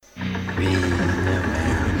Dark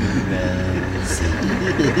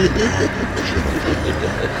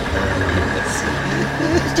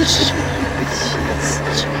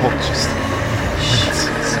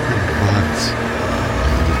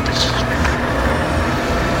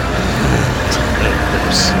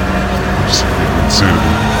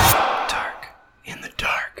in the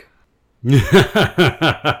dark.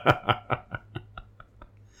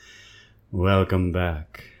 Welcome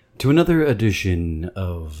back to another edition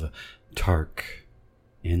of Tark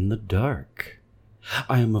in the Dark.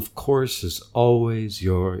 I am, of course, as always,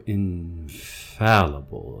 your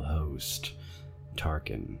infallible host,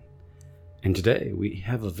 Tarkin. And today we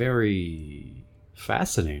have a very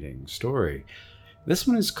fascinating story. This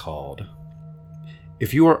one is called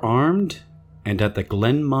If You Are Armed and at the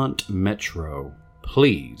Glenmont Metro,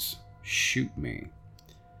 Please Shoot Me.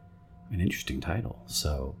 An interesting title,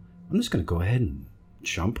 so I'm just going to go ahead and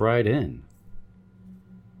jump right in.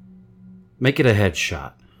 Make it a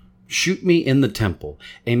headshot. Shoot me in the temple,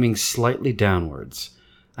 aiming slightly downwards.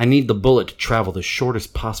 I need the bullet to travel the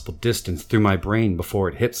shortest possible distance through my brain before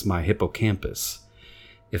it hits my hippocampus.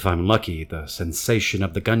 If I'm lucky, the sensation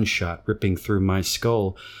of the gunshot ripping through my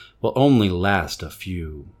skull will only last a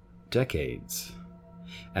few decades.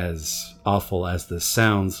 As awful as this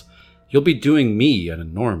sounds, you'll be doing me an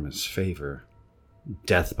enormous favor.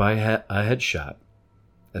 Death by a headshot,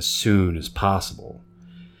 as soon as possible,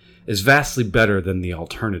 is vastly better than the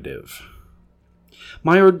alternative.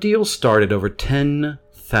 My ordeal started over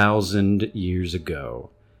 10,000 years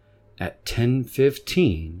ago, at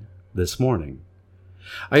 10:15 this morning.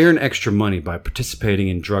 I earn extra money by participating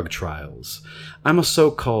in drug trials. I'm a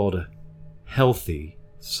so-called healthy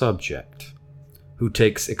subject who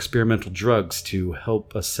takes experimental drugs to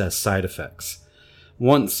help assess side effects.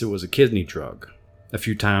 Once it was a kidney drug. A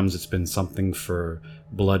few times it's been something for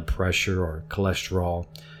blood pressure or cholesterol.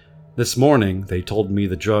 This morning, they told me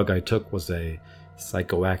the drug I took was a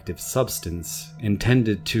psychoactive substance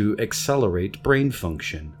intended to accelerate brain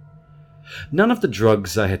function. None of the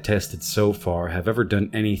drugs I had tested so far have ever done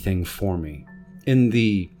anything for me, in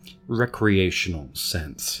the recreational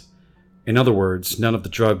sense. In other words, none of the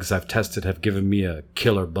drugs I've tested have given me a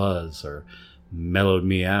killer buzz or mellowed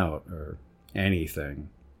me out or anything.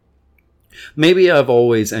 Maybe I've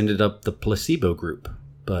always ended up the placebo group,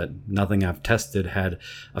 but nothing I've tested had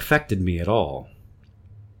affected me at all.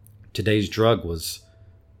 Today's drug was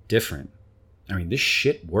different. This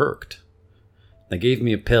shit worked. They gave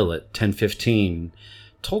me a pill at 10:15,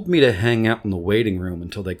 told me to hang out in the waiting room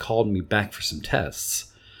until they called me back for some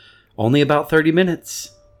tests. Only about 30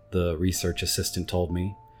 minutes, the research assistant told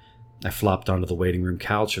me. I flopped onto the waiting room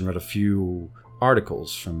couch and read a few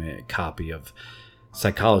articles from a copy of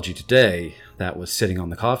Psychology Today that was sitting on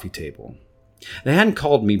the coffee table. They hadn't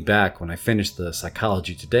called me back when I finished the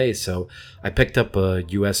Psychology Today, so I picked up a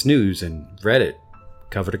U.S. News and read it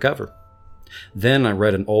cover to cover. Then I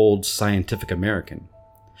read an old Scientific American.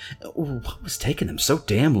 What was taking them so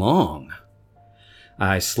damn long?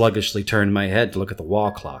 I sluggishly turned my head to look at the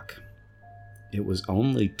wall clock. It was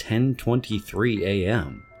only 10:23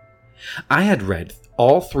 a.m. I had read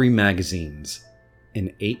all 3 magazines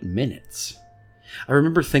in 8 minutes. I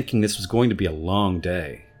remember thinking this was going to be a long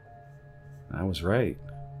day. I was right.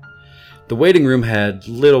 The waiting room had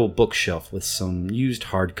a little bookshelf with some used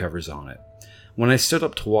hardcovers on it. When I stood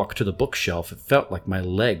up to walk to the bookshelf, it felt like my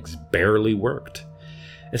legs barely worked.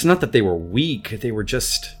 It's not that they were weak, they were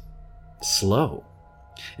just slow.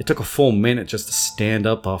 It took a full minute just to stand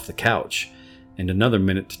up off the couch, and another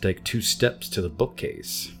minute to take 2 steps to the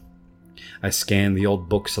bookcase. I scanned the old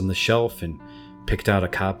books on the shelf and picked out a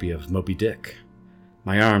copy of Moby Dick.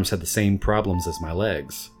 My arms had the same problems as my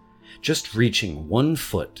legs. Just reaching 1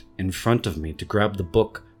 foot in front of me to grab the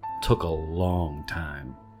book took a long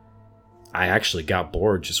time. I actually got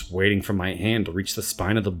bored just waiting for my hand to reach the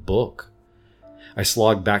spine of the book. I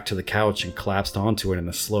slogged back to the couch and collapsed onto it in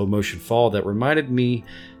a slow-motion fall that reminded me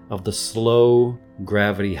of the slow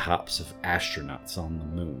gravity hops of astronauts on the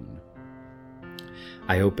moon.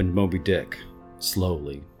 I opened Moby Dick,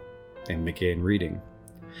 slowly, and began reading.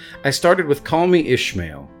 I started with Call Me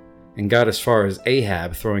Ishmael, and got as far as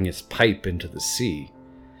Ahab throwing his pipe into the sea,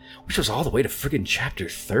 which was all the way to friggin' chapter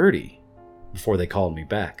 30, before they called me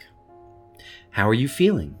back. "How are you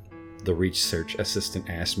feeling?" the research assistant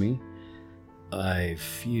asked me. "I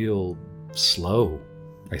feel slow,"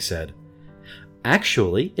 I said.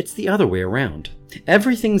 "Actually, it's the other way around.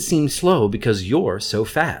 Everything seems slow because you're so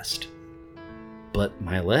fast." "But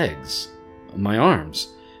my legs, my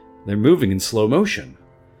arms, they're moving in slow motion."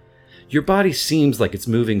 "Your body seems like it's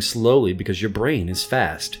moving slowly because your brain is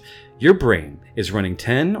fast. Your brain is running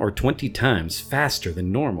 10 or 20 times faster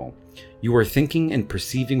than normal. You are thinking and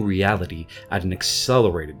perceiving reality at an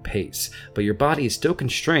accelerated pace, but your body is still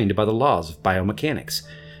constrained by the laws of biomechanics.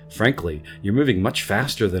 Frankly, you're moving much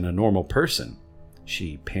faster than a normal person.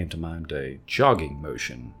 She pantomimed a jogging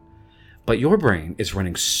motion. But your brain is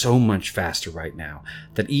running so much faster right now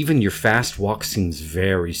that even your fast walk seems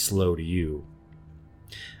very slow to you.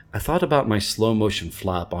 I thought about my slow motion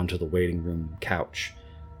flop onto the waiting room couch.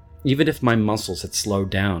 Even if my muscles had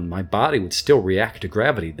slowed down, my body would still react to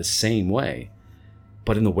gravity the same way.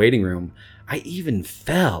 But in the waiting room, I even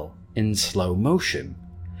fell in slow motion.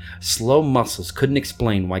 Slow muscles couldn't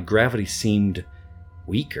explain why gravity seemed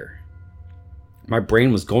weaker. My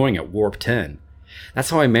brain was going at warp 10.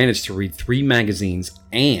 That's how I managed to read 3 magazines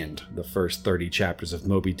and the first 30 chapters of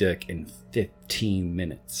Moby Dick in 15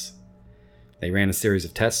 minutes. They ran a series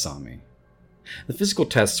of tests on me. The physical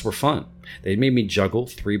tests were fun. They made me juggle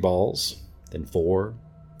 3 balls, then 4,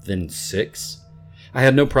 then 6. I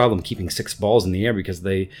had no problem keeping 6 balls in the air because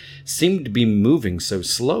they seemed to be moving so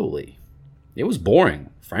slowly. It was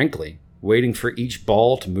boring, frankly, waiting for each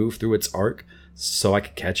ball to move through its arc so I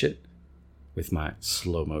could catch it with my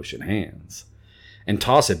slow motion hands and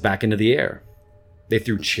toss it back into the air. They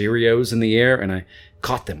threw Cheerios in the air and I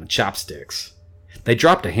caught them with chopsticks. They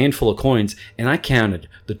dropped a handful of coins and I counted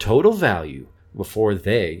the total value before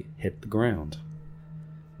they hit the ground.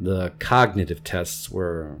 The cognitive tests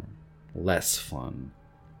were less fun,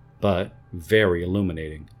 but very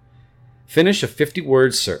illuminating. Finish a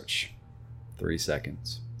 50-word search. 3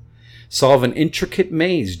 seconds. Solve an intricate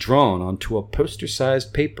maze drawn onto a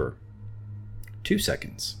poster-sized paper. 2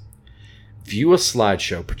 seconds. View a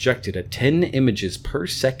slideshow projected at 10 images per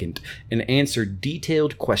second and answer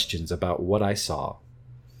detailed questions about what I saw.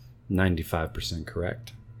 95%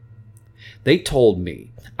 correct. They told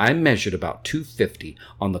me I measured about 250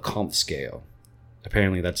 on the Kampf scale.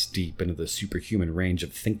 Apparently that's deep into the superhuman range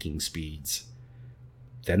of thinking speeds.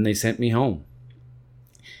 Then they sent me home.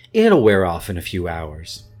 It'll wear off in a few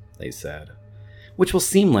hours, they said, which will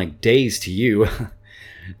seem like days to you.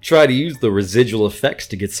 Try to use the residual effects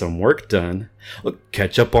to get some work done.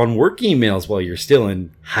 Catch up on work emails while you're still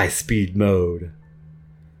in high-speed mode.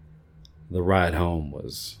 The ride home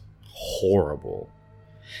was horrible.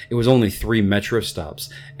 It was only 3 metro stops,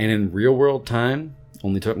 and in real-world time,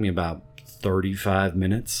 only took me about 35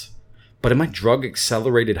 minutes. But in my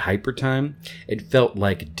drug-accelerated hypertime, it felt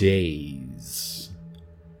like days.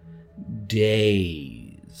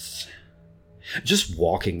 Days. Just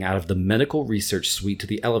walking out of the medical research suite to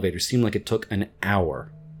the elevator seemed like it took an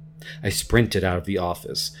hour. I sprinted out of the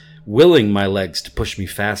office, willing my legs to push me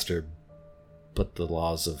faster, but the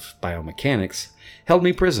laws of biomechanics held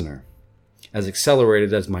me prisoner. As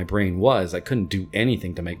accelerated as my brain was, I couldn't do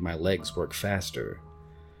anything to make my legs work faster.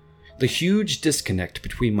 The huge disconnect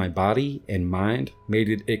between my body and mind made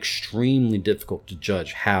it extremely difficult to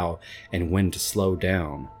judge how and when to slow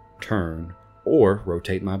down, turn, or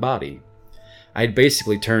rotate my body. I had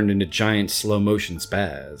basically turned into giant slow-motion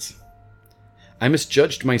spaz. I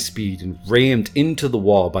misjudged my speed and rammed into the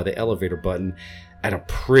wall by the elevator button at a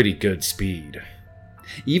pretty good speed.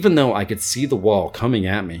 Even though I could see the wall coming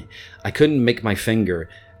at me, I couldn't make my finger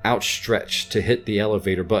outstretched to hit the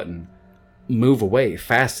elevator button move away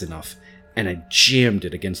fast enough, and I jammed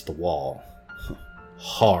it against the wall.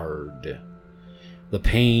 Hard. The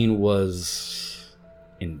pain was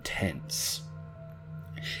intense.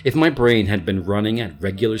 If my brain had been running at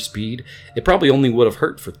regular speed, it probably only would have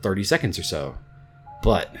hurt for 30 seconds or so.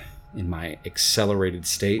 But in my accelerated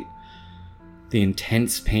state, the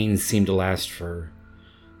intense pain seemed to last for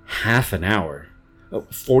half an hour,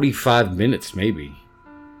 45 minutes maybe.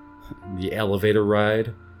 The elevator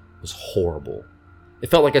ride was horrible. It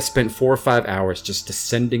felt like I spent 4 or 5 hours just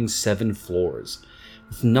descending 7 floors,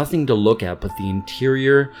 with nothing to look at but the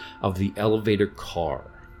interior of the elevator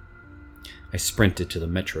car. I sprinted to the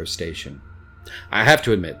metro station. I have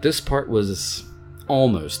to admit, this part was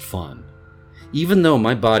almost fun. Even though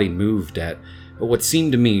my body moved at what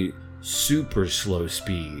seemed to me super slow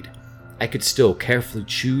speed, I could still carefully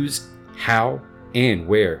choose how and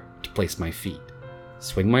where to place my feet,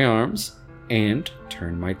 swing my arms, and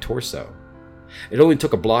turn my torso. It only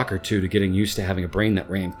took a block or two to getting used to having a brain that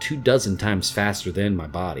ran 24 times faster than my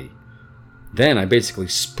body. Then I basically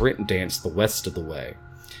sprint danced the rest of the way,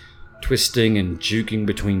 twisting and juking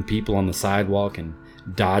between people on the sidewalk and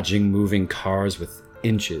dodging moving cars with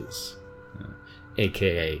inches,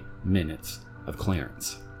 aka minutes, of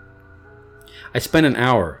clearance. I spent an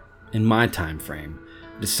hour in my time frame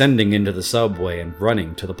descending into the subway and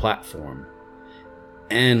running to the platform.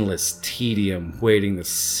 endless tedium waiting the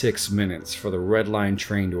 6 minutes for the Red Line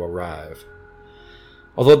train to arrive.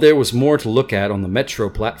 Although there was more to look at on the metro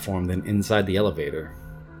platform than inside the elevator,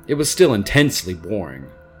 it was still intensely boring.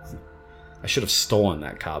 I should have stolen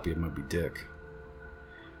that copy of Moby Dick.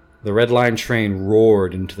 The Red Line train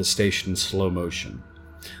roared into the station in slow motion.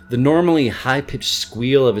 The normally high-pitched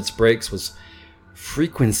squeal of its brakes was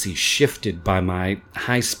frequency shifted by my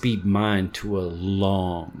high-speed mind to a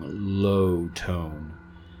long, low tone,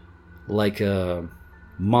 like a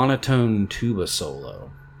monotone tuba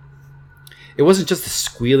solo. It wasn't just the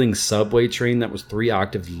squealing subway train that was 3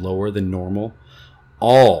 octaves lower than normal.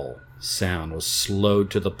 All sound was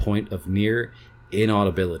slowed to the point of near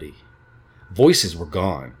inaudibility. Voices were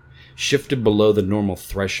gone. Shifted below the normal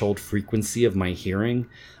threshold frequency of my hearing,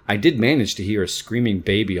 I did manage to hear a screaming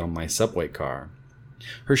baby on my subway car.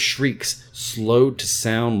 Her shrieks slowed to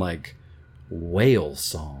sound like whale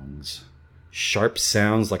songs. Sharp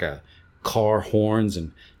sounds like a car horns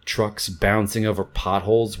and trucks bouncing over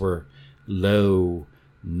potholes were low,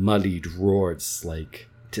 muddied roars like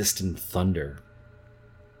distant thunder.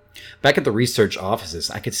 Back at the research offices,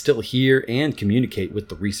 I could still hear and communicate with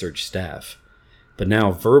the research staff. But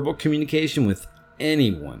now verbal communication with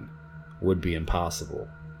anyone would be impossible.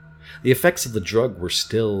 The effects of the drug were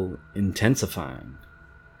still intensifying.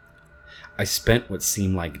 I spent what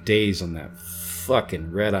seemed like days on that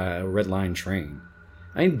fucking Red Line train.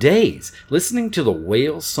 Days listening to the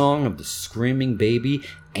whale song of the screaming baby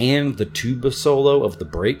and the tuba solo of the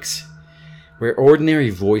brakes. Where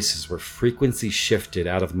ordinary voices were frequency shifted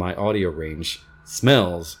out of my audio range,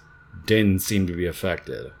 smells didn't seem to be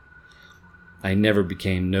affected. I never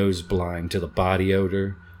became nose blind to the body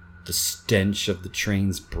odor, the stench of the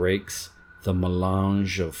train's brakes, the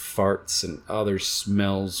melange of farts and other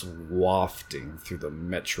smells wafting through the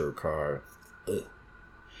metro car. Ugh.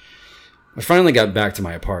 I finally got back to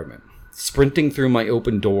my apartment. Sprinting through my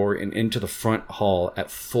open door and into the front hall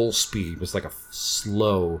at full speed was like a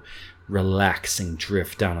slow, relaxing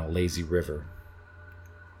drift down a lazy river.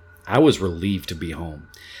 I was relieved to be home.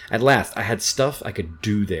 At last, I had stuff I could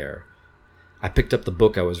do there. I picked up the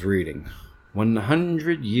book I was reading,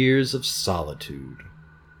 100 Years of Solitude,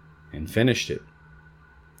 and finished it.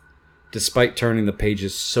 Despite turning the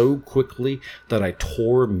pages so quickly that I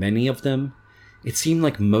tore many of them, it seemed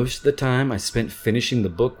like most of the time I spent finishing the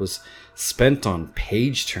book was spent on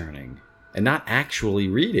page turning and not actually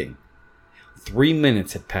reading. 3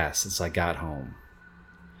 minutes had passed since I got home.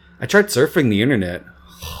 I tried surfing the internet.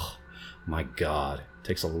 Oh, my God, it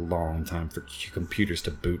takes a long time for computers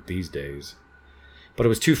to boot these days. But it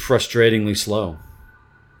was too frustratingly slow.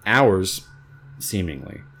 Hours,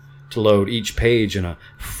 seemingly, to load each page in a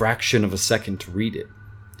fraction of a second to read it.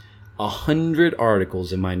 100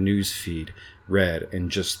 articles in my news feed read in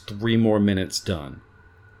just 3 more minutes done.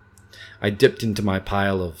 I dipped into my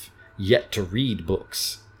pile of yet-to-read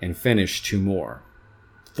books and finished 2 more.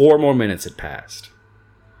 4 more minutes had passed.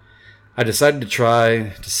 I decided to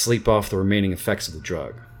try to sleep off the remaining effects of the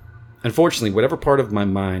drug. Unfortunately, whatever part of my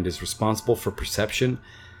mind is responsible for perception,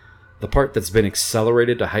 the part that's been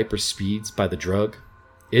accelerated to hyperspeeds by the drug,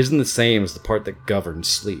 isn't the same as the part that governs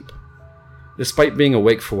sleep. Despite being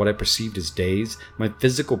awake for what I perceived as days, my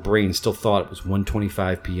physical brain still thought it was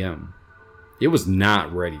 1:25 p.m. It was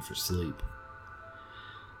not ready for sleep.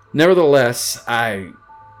 Nevertheless, I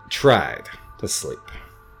tried to sleep.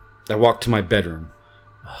 I walked to my bedroom,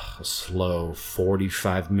 a slow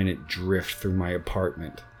 45-minute drift through my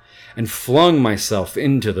apartment, and flung myself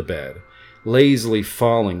into the bed, lazily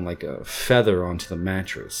falling like a feather onto the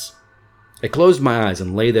mattress. I closed my eyes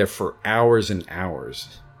and lay there for hours and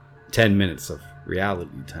hours, 10 minutes of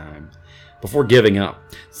reality time, before giving up.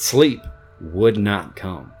 Sleep would not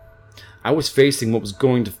come. I was facing what was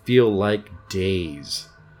going to feel like days,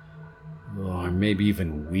 or maybe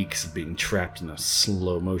even weeks of being trapped in a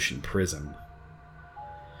slow-motion prison.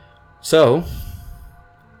 So,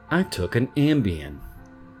 I took an Ambien.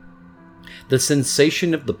 The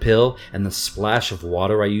sensation of the pill and the splash of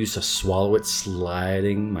water I used to swallow it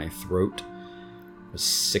sliding my throat was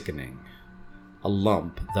sickening. A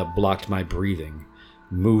lump that blocked my breathing,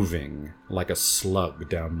 moving like a slug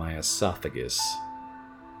down my esophagus.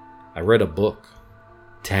 I read a book.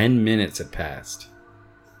 10 minutes had passed.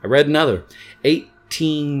 I read another.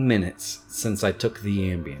 18 minutes since I took the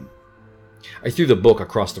Ambien. I threw the book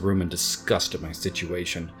across the room in disgust at my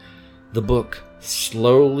situation. The book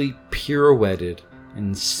slowly pirouetted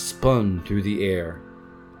and spun through the air,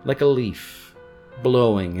 like a leaf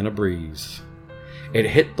blowing in a breeze. It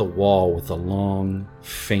hit the wall with a long,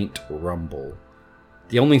 faint rumble,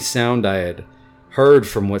 the only sound I had heard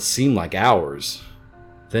from what seemed like hours.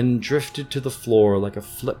 then drifted to the floor like a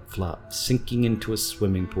flip-flop sinking into a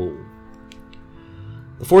swimming pool.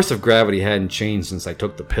 The force of gravity hadn't changed since I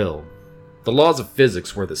took the pill. The laws of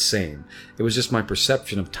physics were the same. It was just my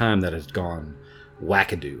perception of time that had gone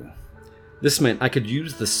wackadoo. This meant I could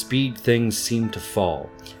use the speed things seemed to fall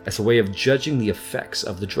as a way of judging the effects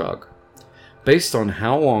of the drug. Based on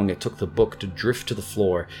how long it took the book to drift to the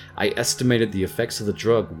floor, I estimated the effects of the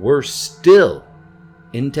drug were still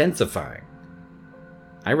intensifying.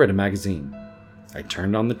 I read a magazine. I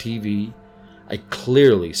turned on the TV. I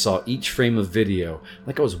clearly saw each frame of video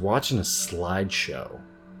like I was watching a slideshow.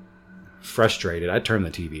 Frustrated, I turned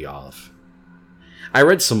the TV off. I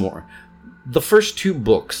read some more. The first 2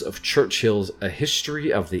 books of Churchill's A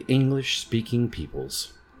History of the English-Speaking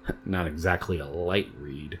Peoples. Not exactly a light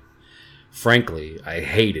read. Frankly, I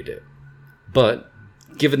hated it. But,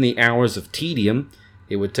 given the hours of tedium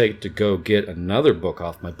it would take to go get another book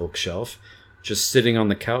off my bookshelf, just sitting on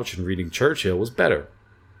the couch and reading Churchill was better.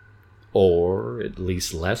 Or, at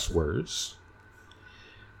least less worse.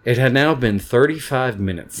 It had now been 35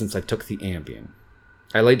 minutes since I took the Ambien.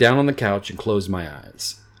 I lay down on the couch and closed my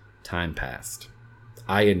eyes. Time passed.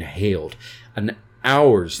 I inhaled. An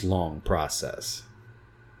hours-long process.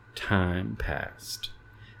 Time passed.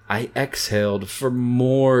 I exhaled for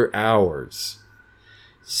more hours.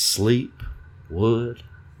 Sleep would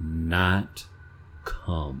not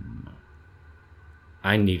come.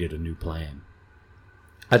 I needed a new plan.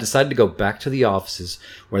 I decided to go back to the offices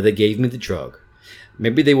where they gave me the drug.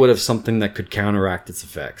 Maybe they would have something that could counteract its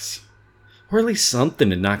effects. Or at least something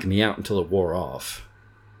to knock me out until it wore off.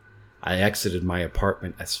 I exited my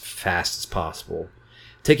apartment as fast as possible,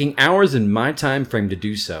 taking hours in my time frame to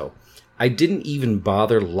do so. I didn't even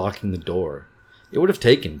bother locking the door. It would have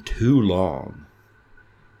taken too long.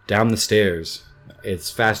 Down the stairs, it's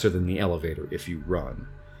faster than the elevator if you run.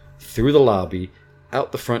 Through the lobby,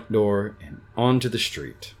 out the front door, and onto the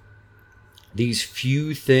street. These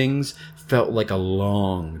few things felt like a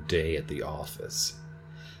long day at the office.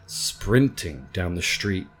 Sprinting down the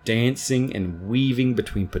street, dancing and weaving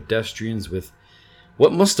between pedestrians with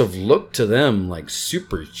what must have looked to them like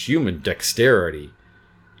superhuman dexterity.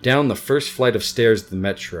 Down the first flight of stairs to the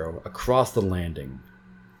metro, across the landing.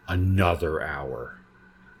 Another hour.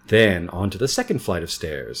 Then onto the second flight of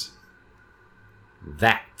stairs.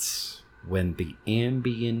 That's when the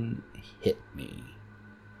Ambien hit me.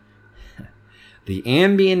 The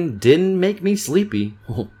Ambien didn't make me sleepy.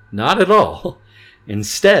 Not at all.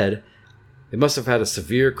 Instead, it must have had a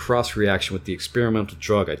severe cross-reaction with the experimental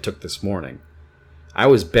drug I took this morning. I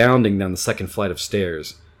was bounding down the second flight of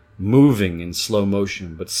stairs, moving in slow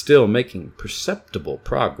motion, but still making perceptible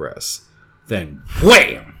progress. Then,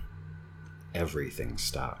 wham! Everything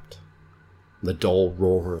stopped. The dull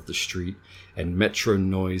roar of the street and metro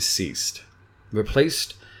noise ceased,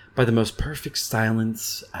 replaced by the most perfect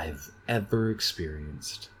silence I've ever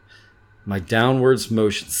experienced. My downwards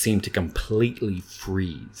motion seemed to completely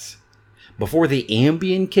freeze. Before the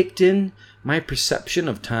Ambien kicked in, my perception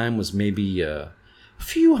of time was maybe a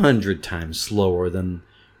few hundred times slower than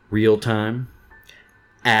real time.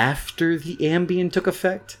 After the Ambien took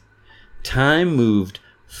effect, time moved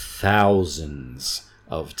thousands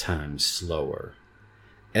of times slower.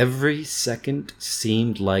 Every second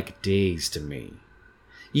seemed like days to me.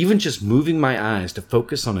 Even just moving my eyes to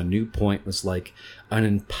focus on a new point was like an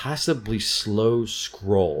impossibly slow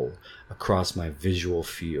scroll across my visual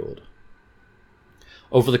field.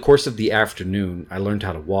 Over the course of the afternoon, I learned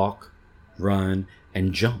how to walk, run,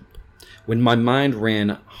 and jump, when my mind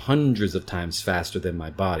ran hundreds of times faster than my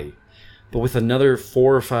body, but with another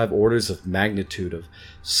 4 or 5 orders of magnitude of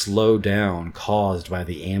slow down caused by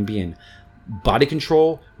the Ambien, body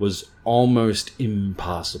control was almost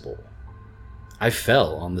impossible. I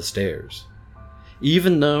fell on the stairs.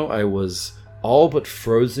 Even though I was all but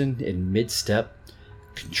frozen in mid-step,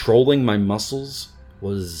 controlling my muscles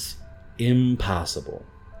was impossible.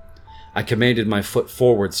 I commanded my foot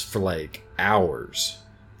forwards for like hours,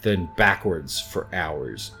 then backwards for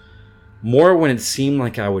hours. More when it seemed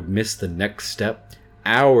like I would miss the next step,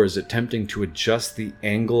 hours attempting to adjust the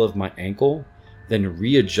angle of my ankle, then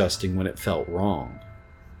readjusting when it felt wrong.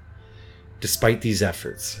 Despite these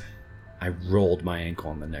efforts, I rolled my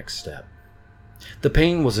ankle on the next step. The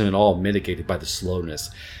pain wasn't at all mitigated by the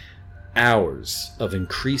slowness. Hours of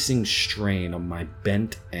increasing strain on my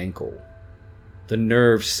bent ankle. The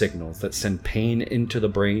nerve signals that send pain into the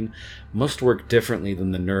brain must work differently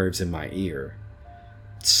than the nerves in my ear.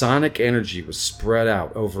 Sonic energy was spread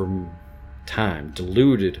out over time,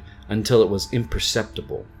 diluted until it was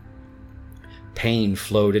imperceptible. Pain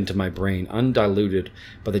flowed into my brain, undiluted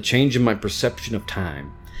by the change in my perception of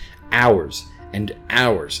time. Hours and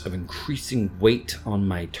hours of increasing weight on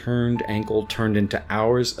my turned ankle turned into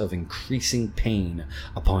hours of increasing pain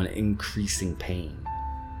upon increasing pain.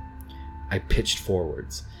 I pitched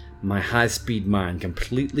forwards, my high-speed mind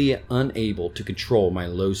completely unable to control my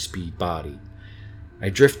low-speed body. I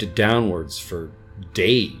drifted downwards for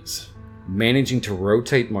days, managing to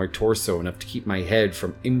rotate my torso enough to keep my head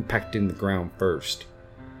from impacting the ground first.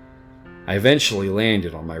 I eventually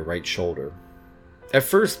landed on my right shoulder. At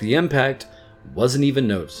first, the impact wasn't even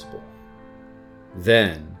noticeable.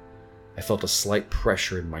 Then, I felt a slight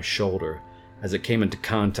pressure in my shoulder as it came into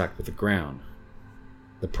contact with the ground.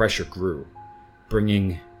 The pressure grew,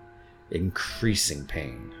 bringing increasing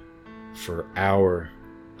pain for hour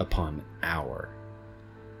upon hour.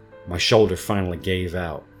 My shoulder finally gave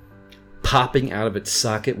out, popping out of its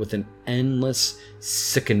socket with an endless,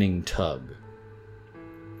 sickening tug.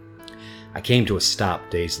 I came to a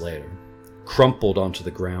stop days later, crumpled onto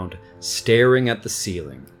the ground, staring at the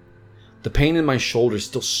ceiling, the pain in my shoulder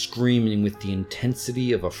still screaming with the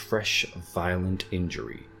intensity of a fresh, violent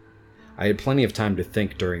injury. I had plenty of time to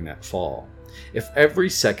think during that fall. If every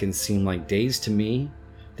second seemed like days to me,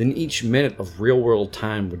 then each minute of real-world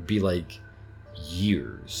time would be like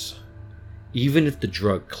years. Even if the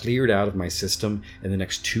drug cleared out of my system in the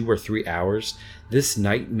next 2 or 3 hours, this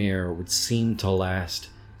nightmare would seem to last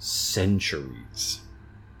centuries.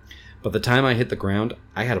 By the time I hit the ground,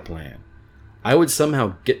 I had a plan. I would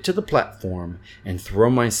somehow get to the platform and throw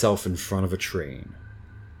myself in front of a train.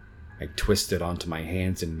 I twisted onto my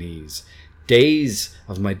hands and knees, days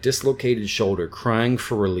of my dislocated shoulder crying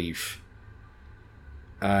for relief.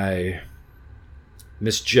 I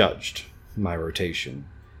misjudged my rotation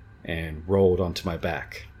and rolled onto my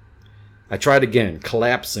back. I tried again,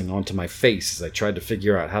 collapsing onto my face as I tried to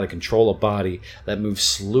figure out how to control a body that moved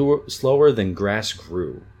slower than grass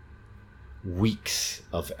grew. Weeks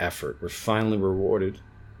of effort were finally rewarded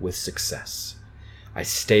with success. I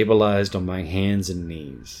stabilized on my hands and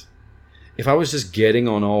knees. If I was just getting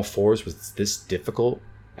on all fours was this difficult,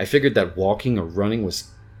 I figured that walking or running was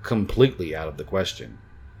completely out of the question.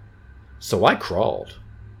 So I crawled.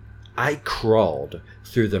 I crawled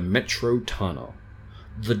through the metro tunnel.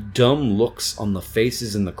 The dumb looks on the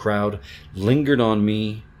faces in the crowd lingered on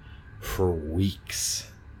me for weeks.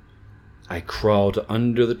 I crawled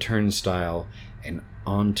under the turnstile and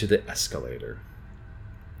onto the escalator.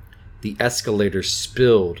 The escalator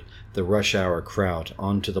spilled the rush hour crowd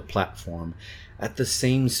onto the platform at the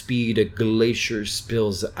same speed a glacier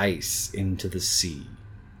spills ice into the sea.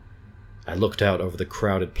 I looked out over the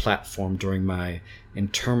crowded platform during my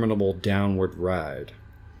interminable downward ride.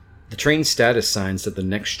 The train status sign said the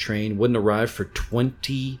next train wouldn't arrive for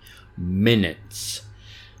 20 minutes.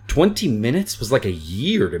 20 minutes was like a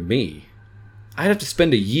year to me. I'd have to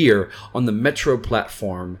spend a year on the metro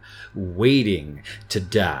platform waiting to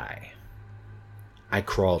die. I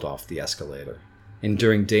crawled off the escalator,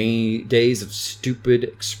 enduring days of stupid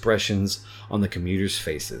expressions on the commuters'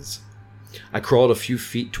 faces. I crawled a few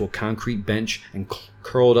feet to a concrete bench and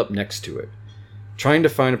curled up next to it, trying to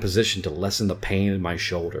find a position to lessen the pain in my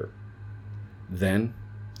shoulder. Then,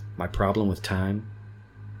 my problem with time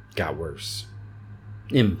got worse.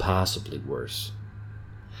 Impossibly worse.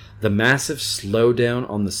 The massive slowdown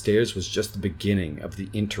on the stairs was just the beginning of the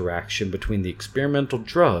interaction between the experimental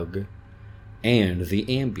drug and the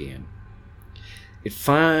Ambien. It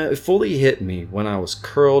fully hit me when I was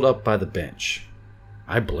curled up by the bench.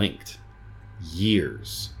 I blinked.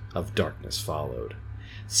 Years of darkness followed.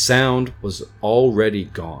 Sound was already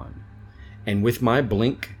gone, and with my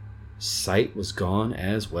blink, sight was gone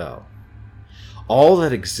as well. All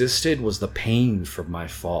that existed was the pain from my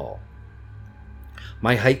fall.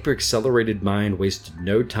 My hyper-accelerated mind wasted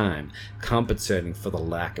no time compensating for the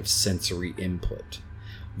lack of sensory input.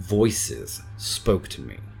 Voices spoke to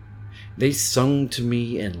me. They sung to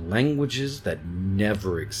me in languages that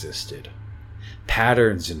never existed.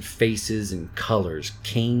 Patterns and faces and colors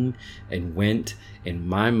came and went in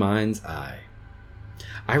my mind's eye.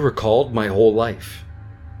 I recalled my whole life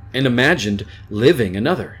and imagined living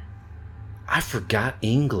another. I forgot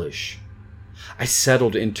English. I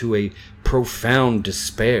settled into a profound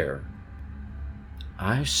despair.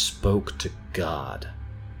 I spoke to God.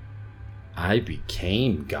 I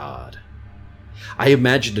became God. I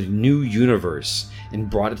imagined a new universe and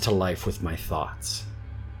brought it to life with my thoughts.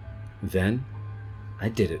 Then I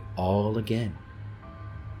did it all again.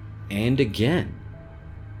 And again.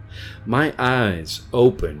 My eyes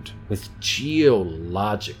opened with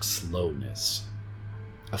geologic slowness.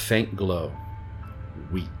 A faint glow.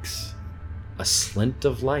 Weeks. A slint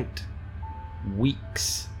of light.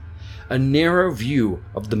 Weeks. a narrow view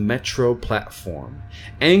of the metro platform,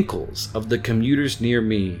 ankles of the commuters near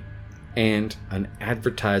me, and an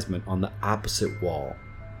advertisement on the opposite wall.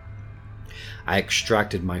 I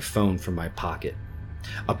extracted my phone from my pocket,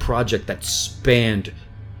 a project that spanned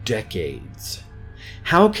decades.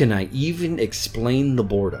 How can I even explain the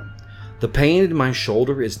boredom? The pain in my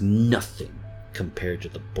shoulder is nothing compared to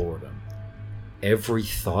the boredom. Every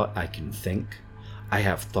thought I can think, I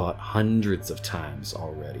have thought hundreds of times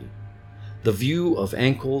already. The view of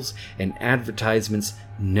ankles and advertisements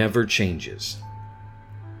never changes.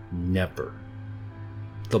 Never.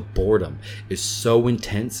 The boredom is so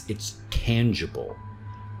intense it's tangible,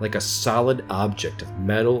 like a solid object of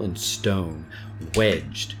metal and stone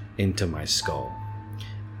wedged into my skull.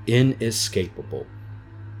 Inescapable.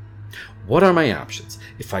 What are my options?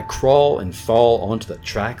 If I crawl and fall onto the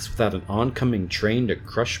tracks without an oncoming train to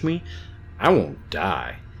crush me, I won't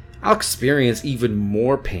die. I'll experience even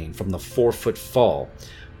more pain from the 4-foot fall,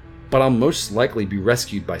 but I'll most likely be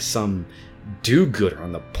rescued by some do-gooder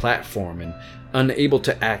on the platform and unable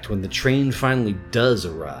to act when the train finally does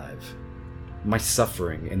arrive. My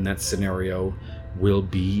suffering in that scenario will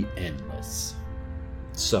be endless.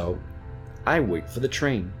 So, I wait for the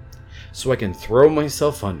train, so I can throw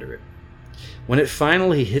myself under it. When it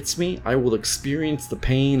finally hits me, I will experience the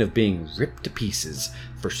pain of being ripped to pieces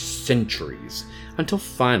for centuries, until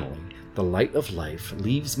finally the light of life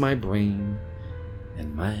leaves my brain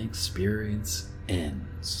and my experience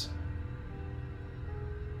ends.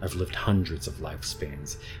 I've lived hundreds of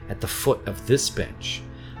lifespans. At the foot of this bench,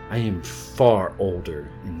 I am far older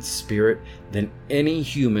in spirit than any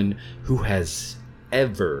human who has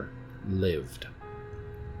ever lived.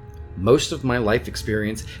 Most of my life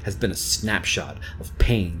experience has been a snapshot of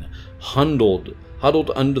pain, huddled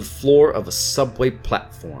under the floor of a subway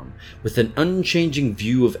platform, with an unchanging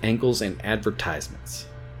view of ankles and advertisements.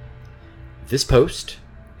 This post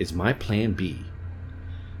is my plan B,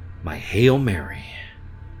 my Hail Mary,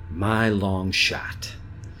 my long shot.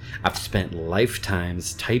 I've spent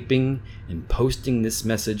lifetimes typing and posting this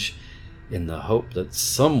message in the hope that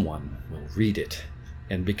someone will read it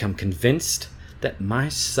and become convinced that my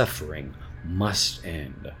suffering must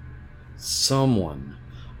end. Someone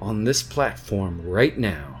on this platform right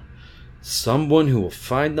now, someone who will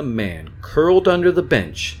find the man curled under the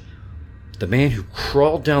bench, the man who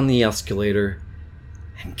crawled down the escalator,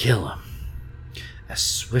 and kill him as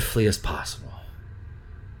swiftly as possible.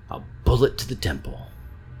 A bullet to the temple.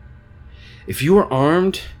 If you are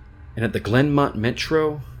armed and at the Glenmont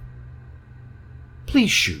Metro, please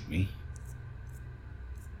shoot me.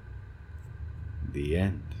 The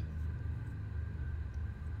end.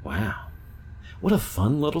 Wow. What a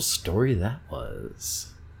fun little story that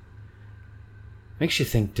was. Makes you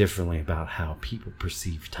think differently about how people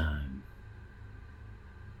perceive time.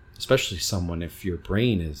 Especially someone if your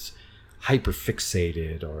brain is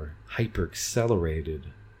hyperfixated or hyper-accelerated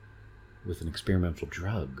with an experimental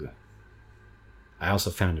drug. I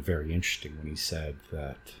also found it very interesting when he said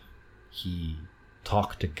that he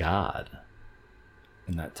talked to God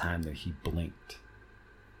in that time that he blinked,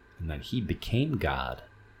 and that he became God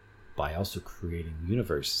by also creating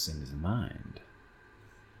universes in his mind.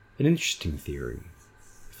 An interesting theory,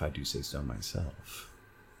 if I do say so myself.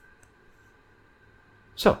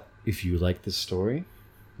 So, if you like this story,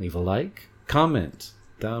 leave a like, comment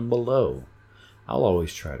down below. I'll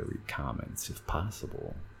always try to read comments if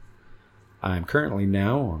possible. I'm currently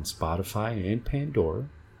now on Spotify and Pandora,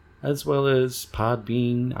 as well as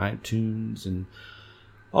Podbean, iTunes, and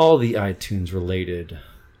all the iTunes-related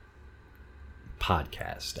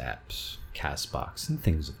podcast apps, CastBox, and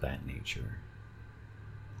things of that nature.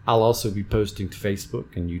 I'll also be posting to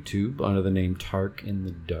Facebook and YouTube under the name Tark in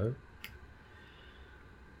the Dark.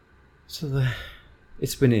 So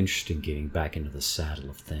it's been interesting getting back into the saddle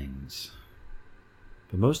of things.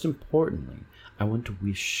 But most importantly, I want to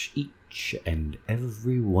wish each and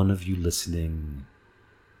every one of you listening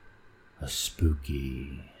a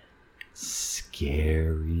spooky,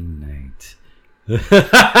 scary night.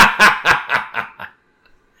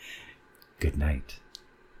 Good night.